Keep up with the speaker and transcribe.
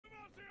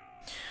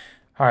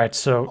Alright,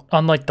 so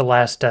unlike the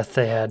last death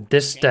they had,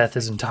 this death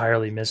is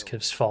entirely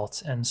Mizkif's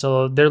fault. And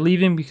so they're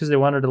leaving because they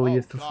wanted to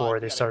leave before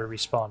they started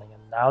respawning.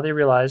 And now they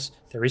realize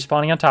they're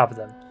respawning on top of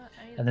them.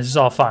 And this is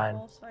all fine.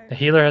 The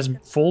healer has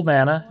full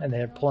mana, and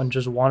they're pulling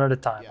just one at a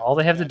time. All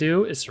they have to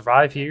do is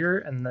survive here,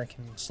 and they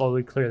can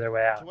slowly clear their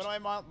way out.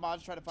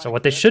 So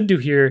what they should do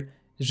here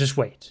is just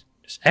wait.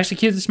 Just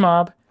execute this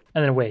mob,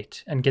 and then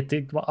wait, and get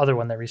the other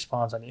one that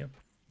respawns on you.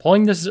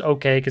 Pulling this is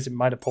okay, because it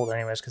might have pulled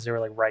anyways, because they were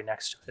like right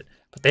next to it.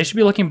 But they should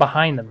be looking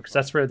behind them, because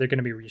that's where they're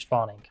going to be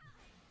respawning.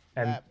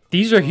 And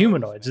these are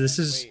humanoids. This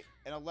is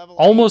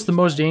almost the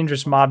most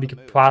dangerous mob you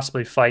could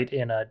possibly fight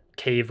in a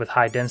cave with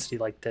high density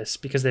like this,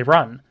 because they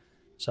run.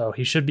 So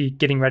he should be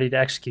getting ready to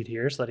execute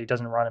here so that he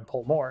doesn't run and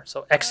pull more.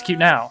 So execute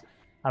now.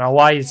 I don't know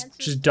why he's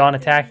just done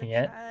attacking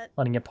it,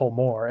 letting it pull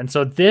more. And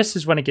so this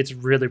is when it gets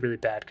really, really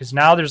bad. Because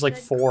now there's like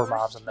 4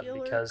 mobs on them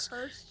because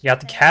you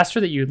got the caster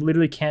that you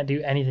literally can't do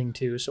anything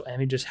to. So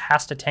Emmy just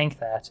has to tank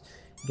that.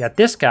 You got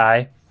this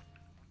guy.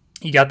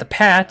 You got the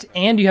Pat.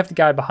 And you have the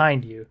guy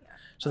behind you.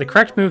 So the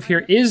correct move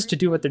here is to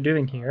do what they're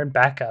doing here and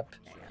back up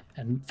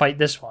and fight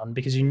this one.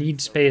 Because you need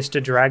space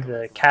to drag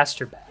the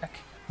caster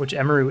back, which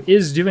Emiru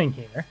is doing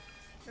here.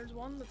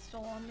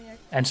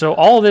 And so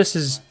all this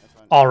is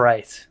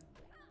alright.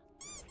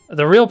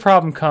 The real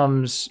problem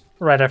comes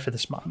right after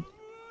this mob.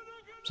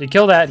 So you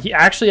kill that. He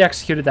actually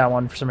executed that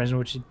one for some reason,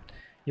 which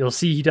you'll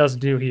see he doesn't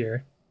do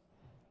here.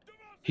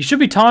 He should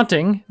be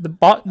taunting.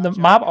 The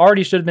mob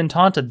already should have been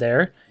taunted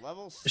there.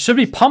 It should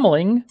be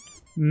pummeling.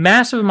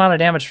 Massive amount of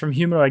damage from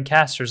humanoid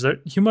casters.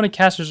 The humanoid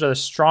casters are the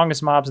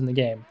strongest mobs in the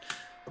game.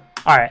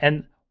 Alright,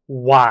 and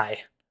why?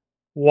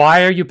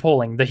 Why are you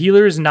pulling? The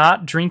healer is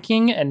not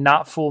drinking and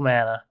not full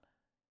mana.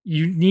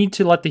 You need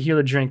to let the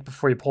healer drink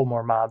before you pull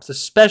more mobs,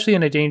 especially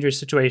in a dangerous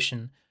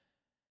situation.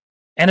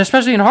 And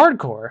especially in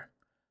hardcore.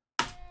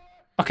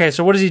 Okay,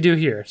 so what does he do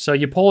here? So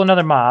you pull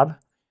another mob.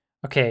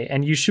 Okay,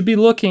 and you should be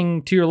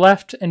looking to your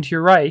left and to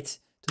your right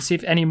to see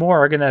if any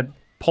more are going to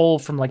pull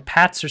from like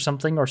Pats or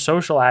something or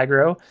social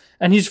aggro.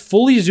 And he's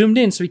fully zoomed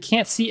in so he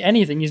can't see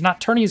anything. He's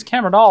not turning his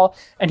camera at all.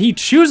 And he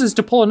chooses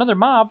to pull another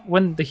mob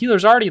when the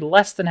healer's already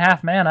less than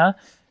half mana.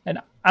 And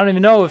I don't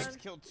even know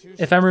if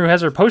Emiru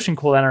has her potion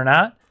cooldown or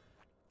not.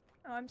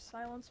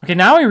 Okay,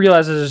 now he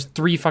realizes there's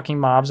 3 fucking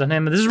mobs on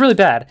him, and this is really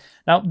bad.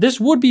 Now,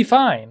 this would be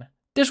fine.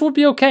 This would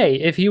be okay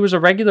if he was a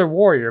regular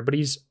warrior, but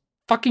he's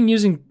fucking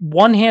using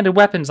one-handed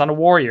weapons on a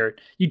warrior.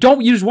 You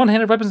don't use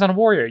one-handed weapons on a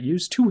warrior. You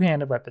use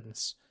two-handed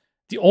weapons.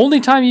 The only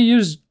time you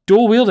use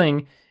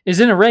dual-wielding is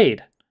in a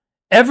raid.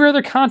 Every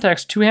other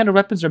context, two-handed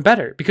weapons are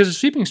better because of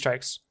sweeping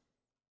strikes.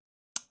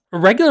 A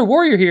regular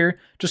warrior here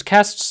just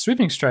casts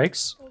sweeping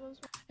strikes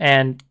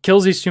and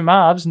kills these 2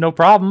 mobs, no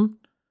problem.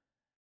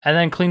 And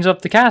then cleans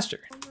up the caster.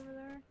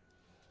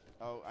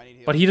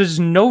 But he does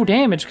no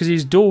damage because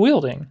he's dual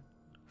wielding.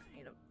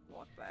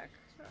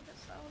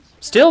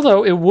 Still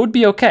though, it would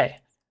be okay.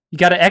 You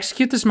gotta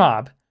execute this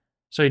mob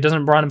so he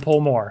doesn't run and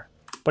pull more.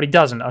 But he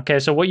doesn't. Okay,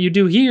 so what you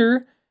do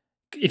here,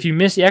 if you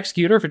miss the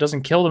executor, if it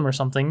doesn't kill them or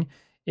something,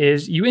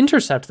 is you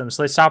intercept them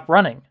so they stop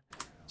running.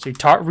 So you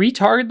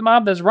retarget the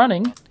mob that's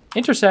running,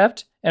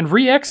 intercept, and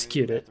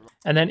re-execute it.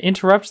 And then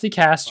interrupt the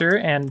caster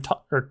and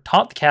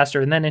taunt the caster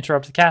and then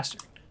interrupt the caster.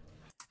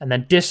 And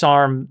then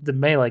disarm the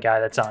melee guy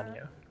that's on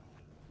you.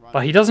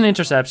 But he doesn't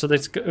intercept, so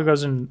this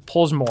goes and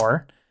pulls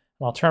more.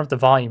 And I'll turn up the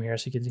volume here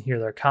so you can hear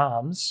their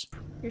comms.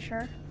 You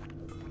sure?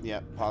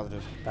 Yeah,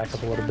 positive. Back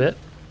up a little bit.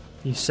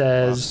 He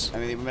says... I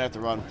mean, we might have to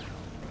run.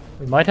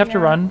 We might have to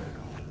run.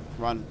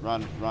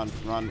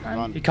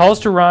 Run. He calls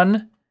to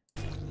run.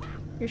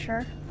 You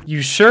sure?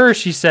 You sure,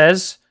 she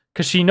says,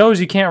 because she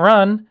knows you can't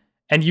run.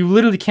 And you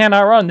literally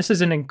cannot run. This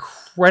is an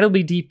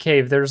incredibly deep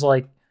cave. There's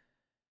like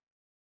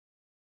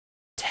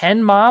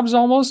 10 mobs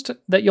almost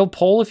that you'll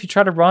pull if you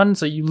try to run,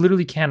 so you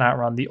literally cannot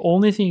run. The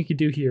only thing you can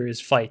do here is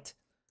fight.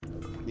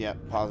 Yeah,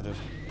 positive.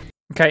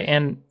 Okay,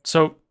 and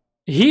so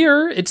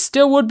here, it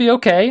still would be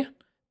okay.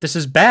 This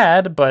is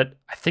bad, but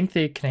I think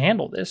they can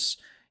handle this.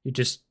 You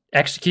just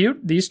execute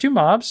these 2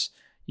 mobs,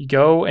 you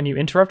go and you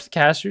interrupt the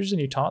casters,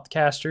 and you taunt the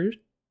casters,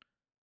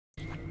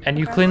 and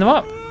you clean them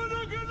up.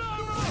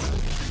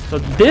 So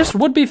this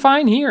would be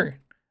fine here,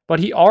 but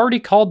he already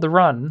called the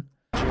run.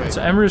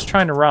 So Emiru's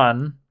trying to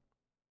run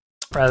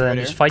rather than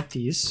just fight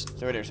these.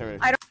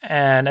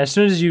 And as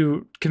soon as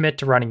you commit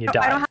to running, you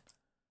die.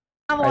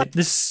 Right?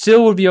 This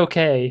still would be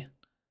okay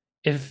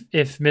if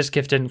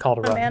Mizkif didn't call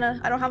to run.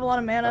 I don't have a lot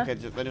of mana. Okay,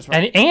 just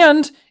run.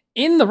 And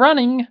in the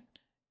running,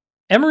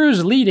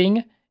 Emiru's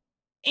leading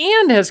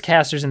and has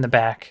casters in the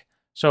back.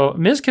 So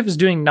Mizkif is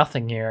doing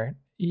nothing here.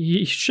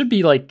 He should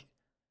be like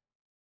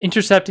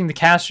intercepting the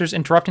casters,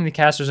 interrupting the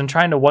casters, and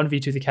trying to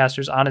 1v2 the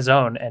casters on his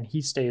own, and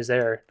he stays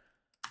there.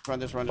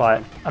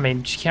 But, I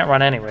mean, she can't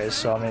run anyways,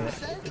 so, I mean,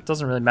 it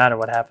doesn't really matter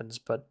what happens,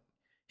 but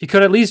he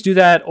could at least do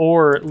that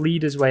or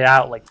lead his way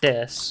out like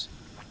this.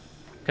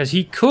 Because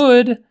he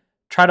could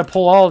try to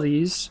pull all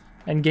these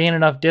and gain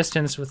enough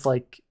distance with,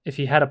 like, if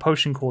he had a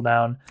potion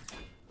cooldown,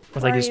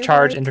 with, like, his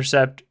charge,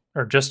 intercept,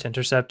 or just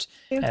intercept,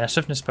 Yeah. and a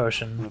swiftness In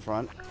potion. the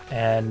front.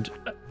 And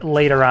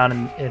later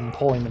on in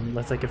pulling them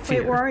with like a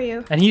fear. Wait, where are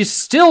you? And he's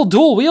still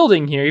dual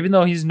wielding here, even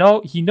though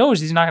he knows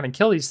he's not going to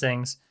kill these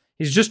things.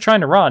 He's just trying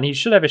to run. He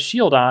should have a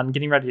shield on,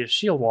 getting ready to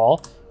shield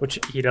wall, which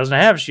he doesn't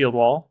have shield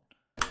wall.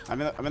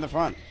 I'm in the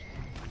front.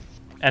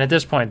 And at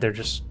this point, they're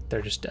just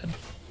dead.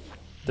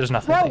 There's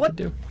nothing Bro, they what? could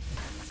do.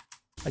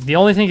 Like the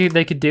only thing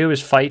they could do is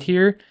fight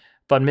here,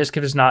 but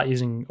Mizkif is not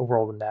using a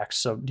whirlwind axe,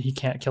 so he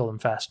can't kill them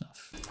fast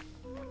enough.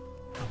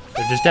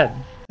 They're just dead.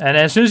 And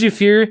as soon as you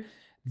fear,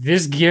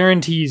 this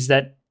guarantees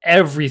that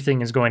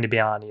everything is going to be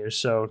on you.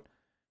 So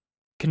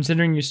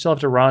considering you still have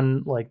to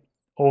run like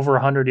over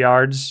 100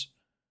 yards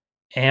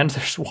and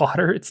there's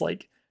water, it's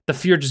like the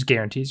fear just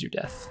guarantees you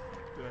death.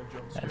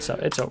 And so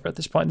it's over at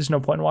this point. There's no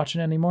point in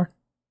watching it anymore.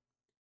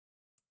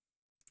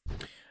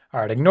 All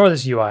right, ignore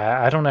this UI.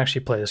 I don't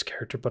actually play this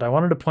character, but I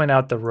wanted to point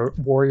out the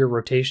warrior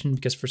rotation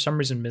because for some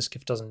reason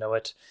Mizkif doesn't know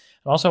it.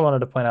 And also I wanted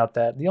to point out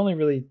that the only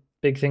really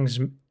big things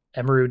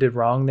Emeru did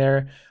wrong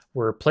there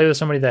were play with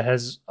somebody that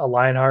has a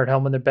Lionheart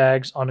helm in their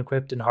bags,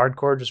 unequipped and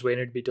hardcore, just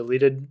waiting to be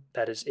deleted.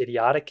 That is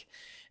idiotic.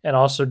 And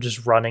also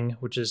just running,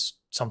 which is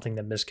something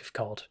that Mizkif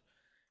called.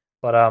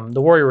 But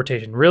the warrior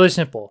rotation, really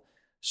simple.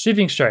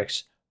 Sweeping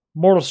strikes,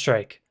 mortal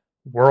strike,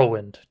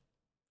 whirlwind.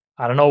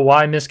 I don't know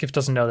why Mizkif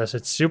doesn't know this.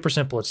 It's super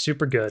simple. It's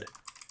super good.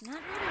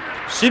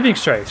 Sweeping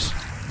strikes,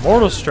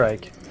 mortal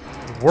strike,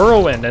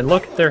 whirlwind. And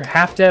look, they're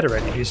half dead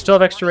already. You still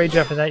have extra rage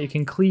after that. You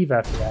can cleave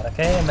after that,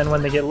 okay? And then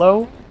when they get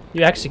low,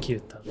 you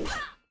execute them.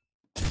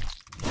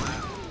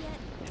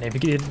 And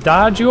if you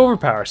dodge, you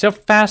overpower. See how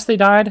fast they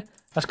died?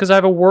 That's because I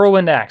have a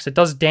whirlwind axe. It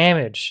does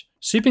damage.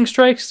 Sweeping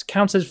strikes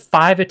counts as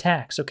 5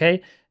 attacks,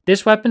 okay?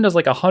 This weapon does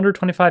like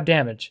 125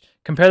 damage.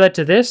 Compare that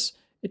to this,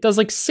 it does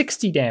like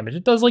 60 damage.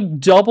 It does like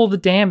double the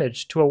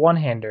damage to a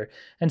one-hander.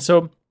 And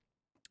so,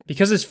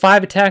 because it's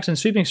 5 attacks and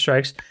sweeping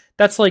strikes,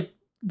 that's like,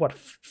 what,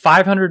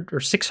 500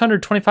 or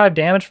 625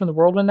 damage from the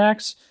whirlwind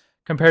axe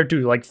compared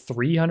to like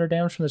 300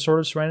 damage from the Sword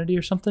of Serenity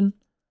or something?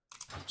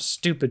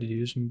 Stupid to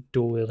use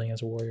dual wielding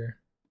as a warrior.